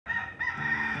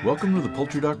Welcome to the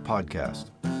Poultry Doc Podcast.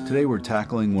 Today we're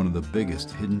tackling one of the biggest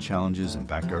hidden challenges in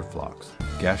backyard flocks,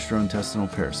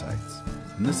 gastrointestinal parasites.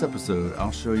 In this episode,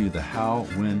 I'll show you the how,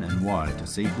 when, and why to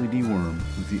safely deworm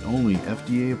with the only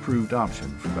FDA-approved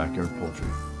option for backyard poultry.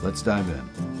 Let's dive in.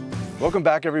 Welcome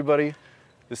back, everybody.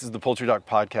 This is the Poultry Doc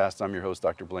Podcast. I'm your host,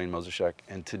 Dr. Blayne,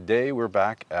 and today we're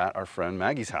back at our friend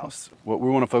Maggie's house. What we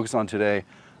want to focus on today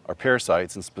are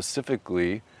parasites, and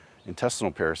specifically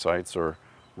intestinal parasites, or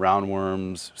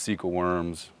roundworms, cecal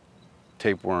worms,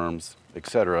 tapeworms,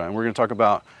 etc. And we're going to talk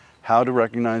about how to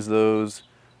recognize those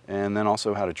and then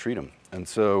also how to treat them. And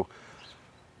so,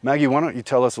 Maggie, why don't you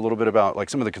tell us a little bit about like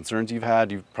some of the concerns you've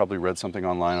had? You've probably read something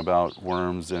online about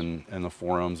worms and the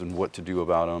forums and what to do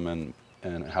about them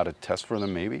and how to test for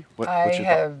them maybe? I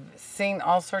have seen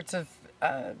all sorts of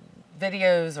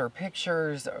videos or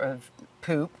pictures of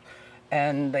poop,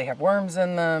 and they have worms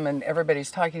in them, and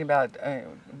everybody's talking about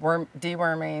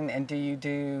deworming, and do you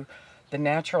do the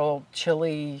natural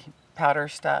chili powder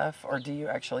stuff, or do you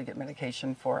actually get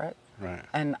medication for it? Right.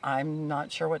 And I'm not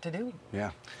sure what to do.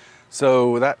 Yeah.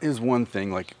 So that is one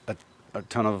thing, like a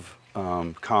ton of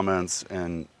comments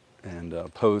and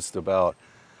posts about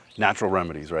natural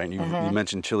remedies, right? And you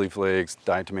mentioned chili flakes,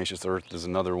 diatomaceous earth is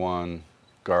another one,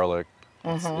 garlic.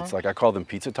 It's like I call them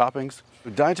pizza toppings.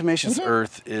 Diatomaceous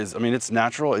earth is, I mean, it's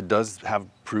natural. It does have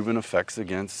proven effects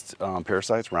against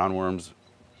parasites, roundworms,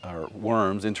 or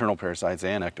worms, internal parasites,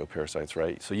 and ectoparasites,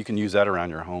 right? So you can use that around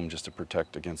your home just to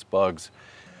protect against bugs.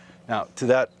 Now, to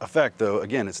that effect, though,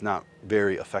 again, it's not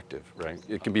very effective, right?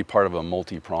 It can be part of a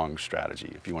multi-pronged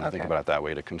strategy, if you want to think about it that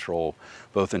way, to control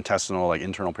both intestinal, like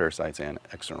internal parasites, and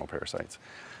external parasites.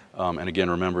 And again,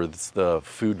 remember, the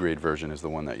food grade version is the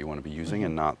one that you want to be using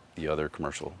and not the other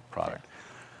commercial product.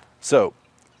 So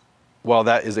while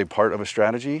that is a part of a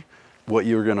strategy, what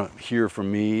you're going to hear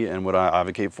from me and what I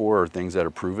advocate for are things that are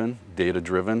proven,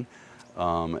 data-driven,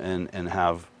 and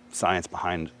have science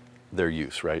behind their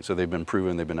use, right? So they've been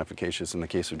proven, they've been efficacious. In the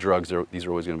case of drugs, these are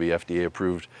always going to be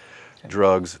FDA-approved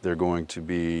drugs. They're going to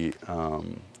be,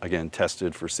 again,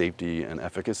 tested for safety and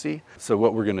efficacy. So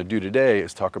what we're going to do today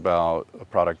is talk about a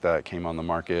product that came on the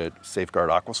market,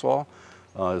 Safeguard AquaSol.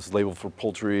 It's labeled for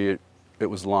poultry. It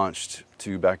was launched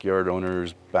to backyard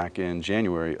owners back in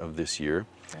January of this year.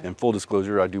 Okay. And full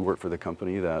disclosure, I do work for the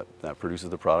company that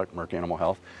produces the product, Merck Animal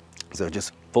Health. So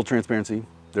just full transparency,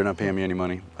 they're not paying me any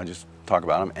money. I just talk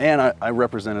about them. And I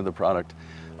represented the product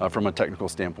from a technical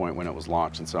standpoint when it was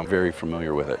launched, and so I'm very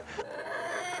familiar with it.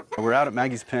 We're out at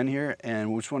Maggie's pen here,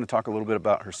 and we just want to talk a little bit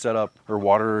about her setup, her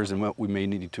waterers, and what we may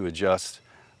need to adjust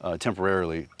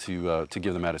temporarily to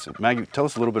give the medicine. Maggie, tell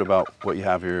us a little bit about what you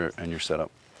have here and your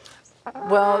setup.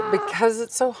 Well, because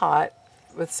it's so hot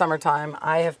with summertime,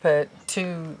 I have put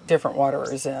 2 different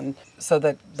waterers in so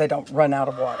that they don't run out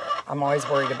of water. I'm always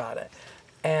worried about it.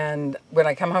 And when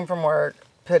I come home from work,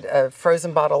 put a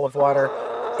frozen bottle of water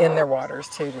in their waters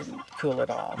too to cool it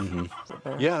off.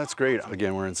 Yeah, that's great.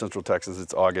 Again, we're in Central Texas.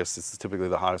 It's August. It's typically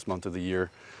the hottest month of the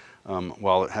year.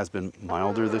 While it has been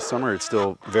milder this summer, it's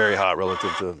still very hot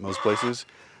relative to most places.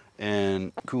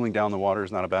 And cooling down the water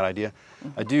is not a bad idea.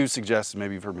 I do suggest,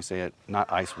 maybe you've heard me say it,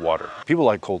 not ice water. People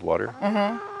like cold water.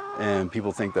 And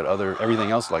people think that everything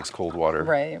else likes cold water,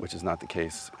 which is not the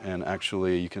case. And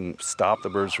actually, you can stop the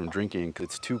birds from drinking because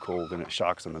it's too cold and it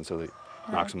shocks them, and so it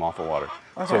knocks them off of water.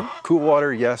 So cool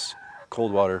water, yes.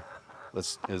 Cold water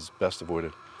is best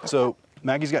avoided. So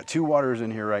Maggie's got 2 waterers in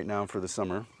here right now for the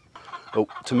summer. But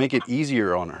to make it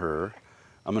easier on her,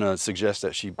 I'm going to suggest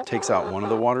that she takes out one of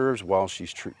the waterers while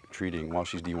she's while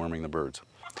she's deworming the birds.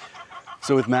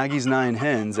 So with Maggie's 9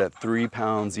 hens at 3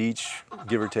 pounds each,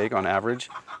 give or take on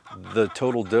average, the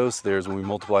total dose there is when we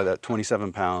multiply that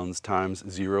 27 pounds times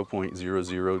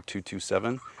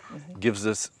 0.00227, gives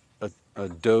us a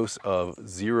dose of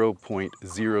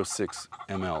 0.06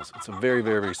 mLs. It's a very,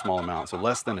 very, very small amount, so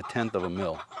less than 1/10 of a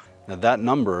mil. Now that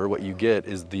number, what you get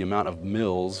is the amount of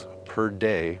mils per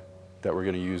day that we're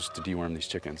going to use to deworm these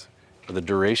chickens. The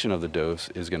duration of the dose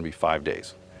is going to be 5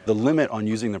 days. The limit on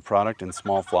using the product in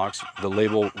small flocks, the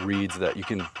label reads that you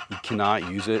cannot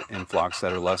use it in flocks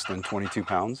that are less than 22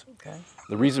 pounds.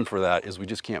 The reason for that is we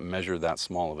just can't measure that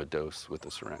small of a dose with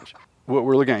the syringe. What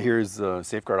we're looking at here is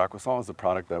Safeguard AquaSol, is the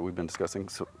product that we've been discussing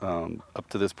up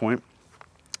to this point.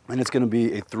 And it's going to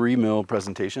be a 3 ml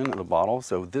presentation of the bottle.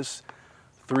 So this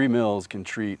 3 mls can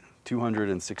treat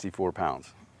 264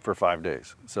 pounds for 5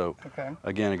 days. So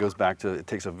again, it goes back to, it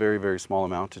takes a very, very small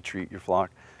amount to treat your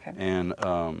flock, and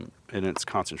it's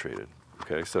concentrated.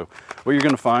 Okay, so what you're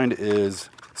going to find is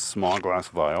small glass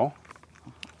vial,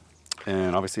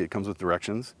 and obviously it comes with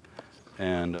directions,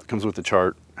 and it comes with the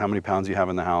chart, how many pounds you have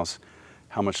in the house,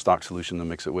 how much stock solution to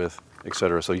mix it with,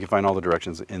 etc. So you can find all the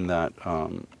directions in that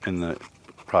in the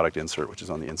product insert, which is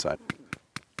on the inside.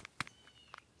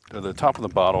 So the top of the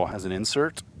bottle has an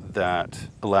insert that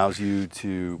allows you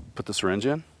to put the syringe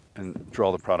in and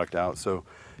draw the product out. So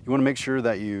you want to make sure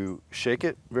that you shake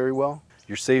it very well.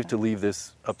 You're safe to leave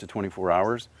this up to 24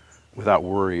 hours without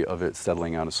worry of it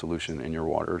settling out a solution in your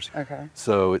waters. Okay.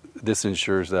 So this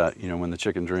ensures that, you know, when the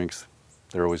chicken drinks,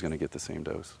 they're always going to get the same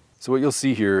dose. So what you'll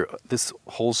see here, this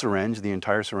whole syringe, the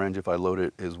entire syringe, if I load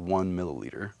it, is 1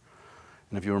 milliliter.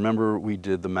 And if you remember, we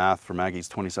did the math for Maggie's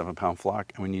 27-pound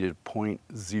flock, and we needed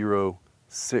 0.06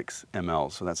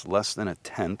 ml, so that's less than a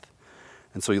tenth.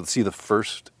 And so you'll see the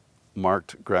first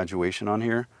marked graduation on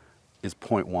here is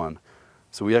 0.1.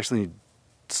 So we actually need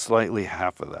slightly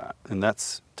half of that, and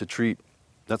that's to treat,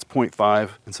 that's 0.5.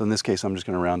 And so in this case, I'm just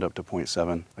going to round up to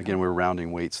 0.7. Again, we're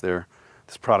rounding weights there.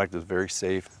 This product is very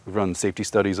safe. We've run safety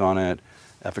studies on it,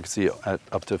 efficacy at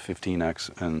up to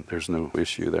 15x, and there's no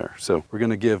issue there. So we're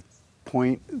going to give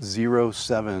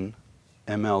 0.07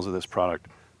 mLs of this product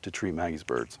to treat Maggie's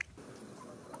birds.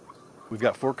 We've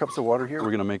got 4 cups of water here.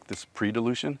 We're going to make this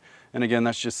pre-dilution. And again,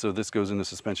 that's just so this goes into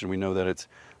suspension. We know that it's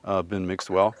been mixed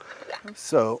well.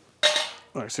 So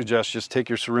I suggest just take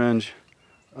your syringe.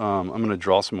 I'm going to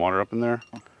draw some water up in there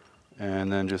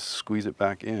and then just squeeze it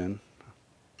back in.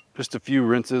 Just a few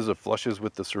rinses of flushes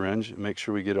with the syringe, make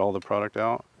sure we get all the product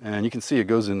out. And you can see it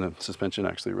goes in the suspension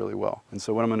actually really well. And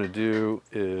so what I'm going to do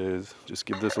is just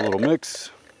give this a little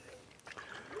mix.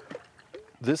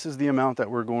 This is the amount that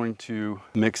we're going to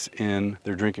mix in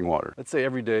their drinking water. Let's say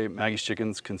every day Maggie's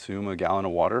chickens consume a gallon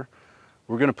of water.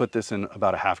 We're going to put this in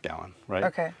about a half gallon, right?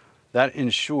 Okay. That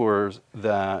ensures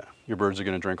that your birds are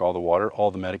going to drink all the water,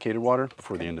 all the medicated water,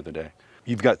 before the end of the day.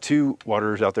 You've got 2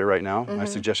 waterers out there right now. My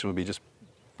suggestion would be just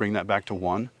bring that back to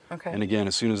 1. Okay. And again,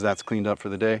 as soon as that's cleaned up for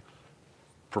the day,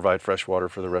 provide fresh water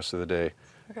for the rest of the day.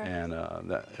 Okay. And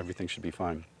that everything should be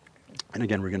fine. And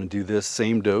again, we're going to do this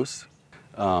same dose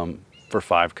for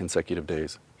 5 consecutive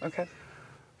days. Okay.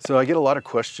 So I get a lot of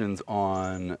questions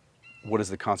on what does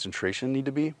the concentration need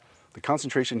to be? The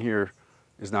concentration here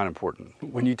is not important.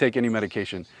 When you take any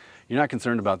medication, you're not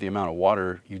concerned about the amount of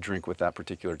water you drink with that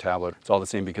particular tablet. It's all the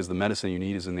same because the medicine you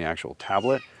need is in the actual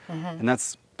tablet. And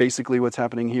that's basically what's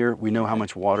happening here. We know how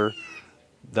much water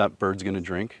that bird's going to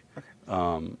drink.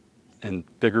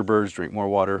 And bigger birds drink more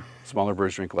water, smaller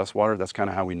birds drink less water. That's kind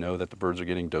of how we know that the birds are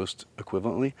getting dosed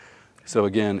equivalently. So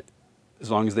again, as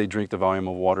long as they drink the volume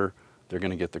of water, they're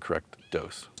going to get the correct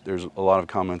dose. There's a lot of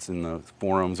comments in the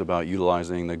forums about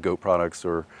utilizing the goat products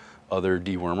or other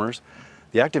dewormers.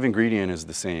 The active ingredient is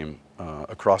the same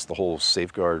across the whole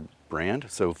Safeguard brand.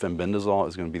 So fenbendazole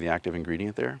is going to be the active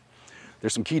ingredient there.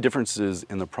 There's some key differences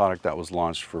in the product that was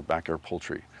launched for backyard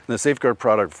poultry. The Safeguard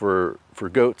product for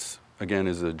goats, again,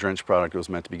 is a drenched product. It was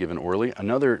meant to be given orally.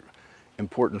 Another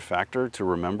important factor to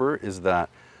remember is that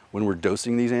when we're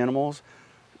dosing these animals,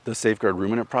 the Safeguard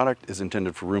ruminant product is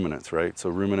intended for ruminants, right? So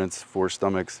ruminants, 4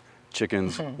 stomachs,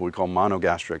 chickens, what we call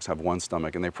monogastrics, have 1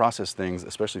 stomach, and they process things,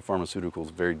 especially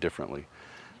pharmaceuticals, very differently.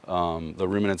 The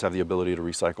ruminants have the ability to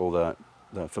recycle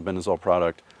the fenbendazole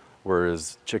product,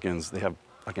 whereas chickens, they have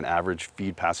like an average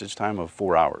feed passage time of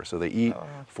 4 hours. So they eat,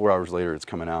 4 hours later it's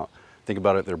coming out. Think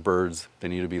about it, they're birds, they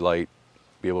need to be light,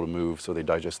 be able to move, so they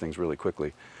digest things really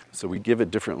quickly. So we give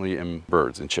it differently in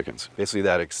birds and chickens. Basically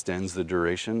that extends the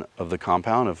duration of the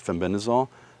compound of fenbendazole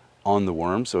on the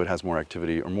worm, so it has more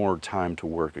activity or more time to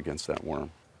work against that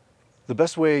worm. The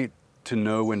best way to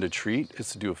know when to treat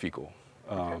is to do a fecal.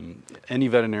 Any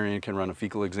veterinarian can run a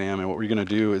fecal exam, and what we're gonna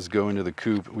do is go into the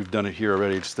coop. We've done it here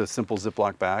already, just a simple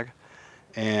Ziploc bag.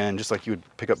 And just like you would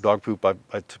pick up dog poop, I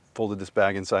folded this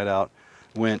bag inside out,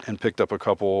 went and picked up a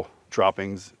couple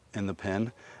droppings in the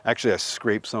pen. Actually, I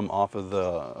scraped some off of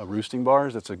the roosting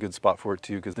bars. That's a good spot for it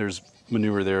too, because there's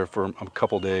manure there for a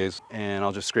couple days. And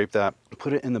I'll just scrape that,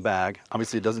 put it in the bag.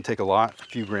 Obviously, it doesn't take a lot, a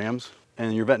few grams.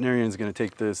 And your veterinarian is going to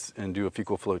take this and do a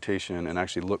fecal flotation and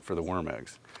actually look for the worm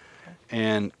eggs.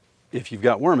 And if you've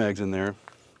got worm eggs in there,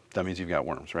 that means you've got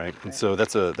worms, right? And so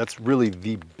that's really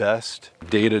the best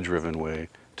data-driven way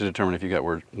to determine if you got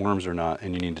worms or not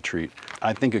and you need to treat.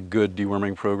 I think a good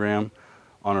deworming program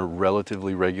on a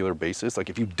relatively regular basis, like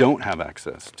if you don't have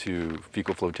access to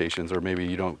fecal flotations, or maybe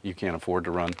you can't afford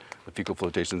to run the fecal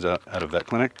flotations at a vet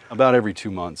clinic, about every 2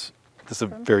 months. This is a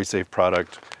very safe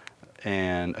product.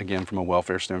 And again, from a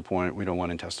welfare standpoint, we don't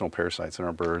want intestinal parasites in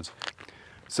our birds.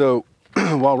 So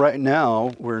while right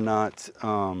now we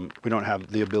don't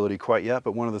have the ability quite yet,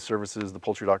 but one of the services the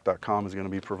poultrydoc.com is going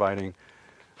to be providing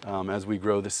as we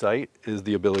grow the site is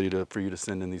the ability for you to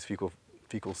send in these fecal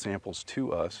samples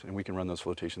to us, and we can run those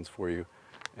flotations for you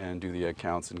and do the egg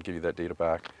counts and give you that data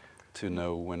back to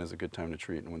know when is a good time to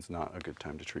treat and when's not a good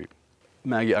time to treat.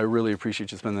 Maggie, I really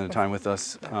appreciate you spending the time with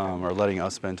us, or letting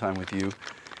us spend time with you.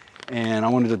 And I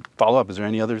wanted to follow up. Is there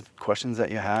any other questions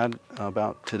that you had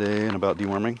about today and about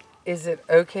deworming? Is it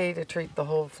okay to treat the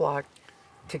whole flock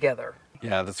together?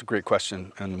 Yeah, that's a great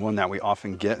question, and one that we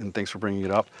often get, and thanks for bringing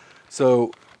it up.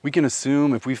 So we can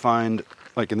assume if we find,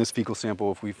 like in this fecal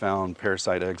sample, if we found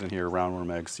parasite eggs in here,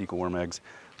 roundworm eggs, cecal worm eggs,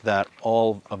 that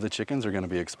all of the chickens are going to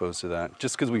be exposed to that.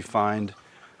 Just because we find,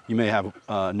 you may have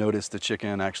noticed the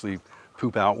chicken actually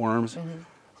poop out worms.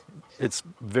 It's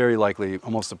very likely,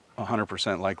 almost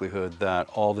 100% likelihood, that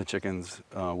all the chickens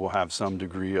will have some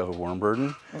degree of a worm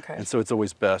burden. Okay. And so it's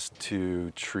always best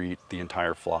to treat the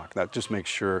entire flock. That just makes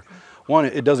sure, one,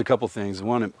 it does a couple things.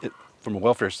 One, from a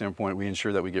welfare standpoint, we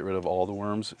ensure that we get rid of all the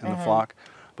worms in the flock.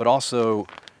 But also,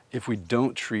 if we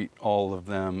don't treat all of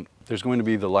them, there's going to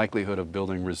be the likelihood of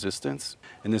building resistance.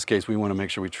 In this case, we want to make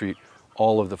sure we treat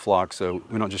all of the flock, so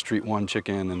we don't just treat one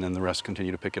chicken and then the rest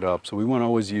continue to pick it up. So we want to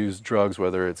always use drugs,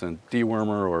 whether it's a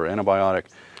dewormer or antibiotic,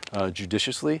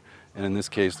 judiciously. And in this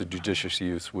case, the judicious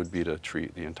use would be to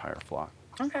treat the entire flock.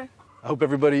 Okay. I hope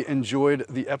everybody enjoyed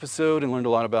the episode and learned a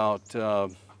lot about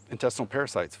intestinal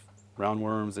parasites,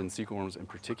 roundworms and cecal worms in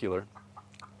particular.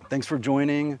 Thanks for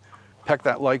joining. Peck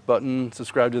that like button,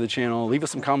 subscribe to the channel, leave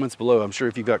us some comments below. I'm sure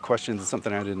if you've got questions and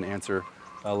something I didn't answer,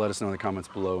 let us know in the comments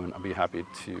below and I'll be happy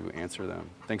to answer them.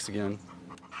 Thanks again.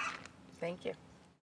 Thank you.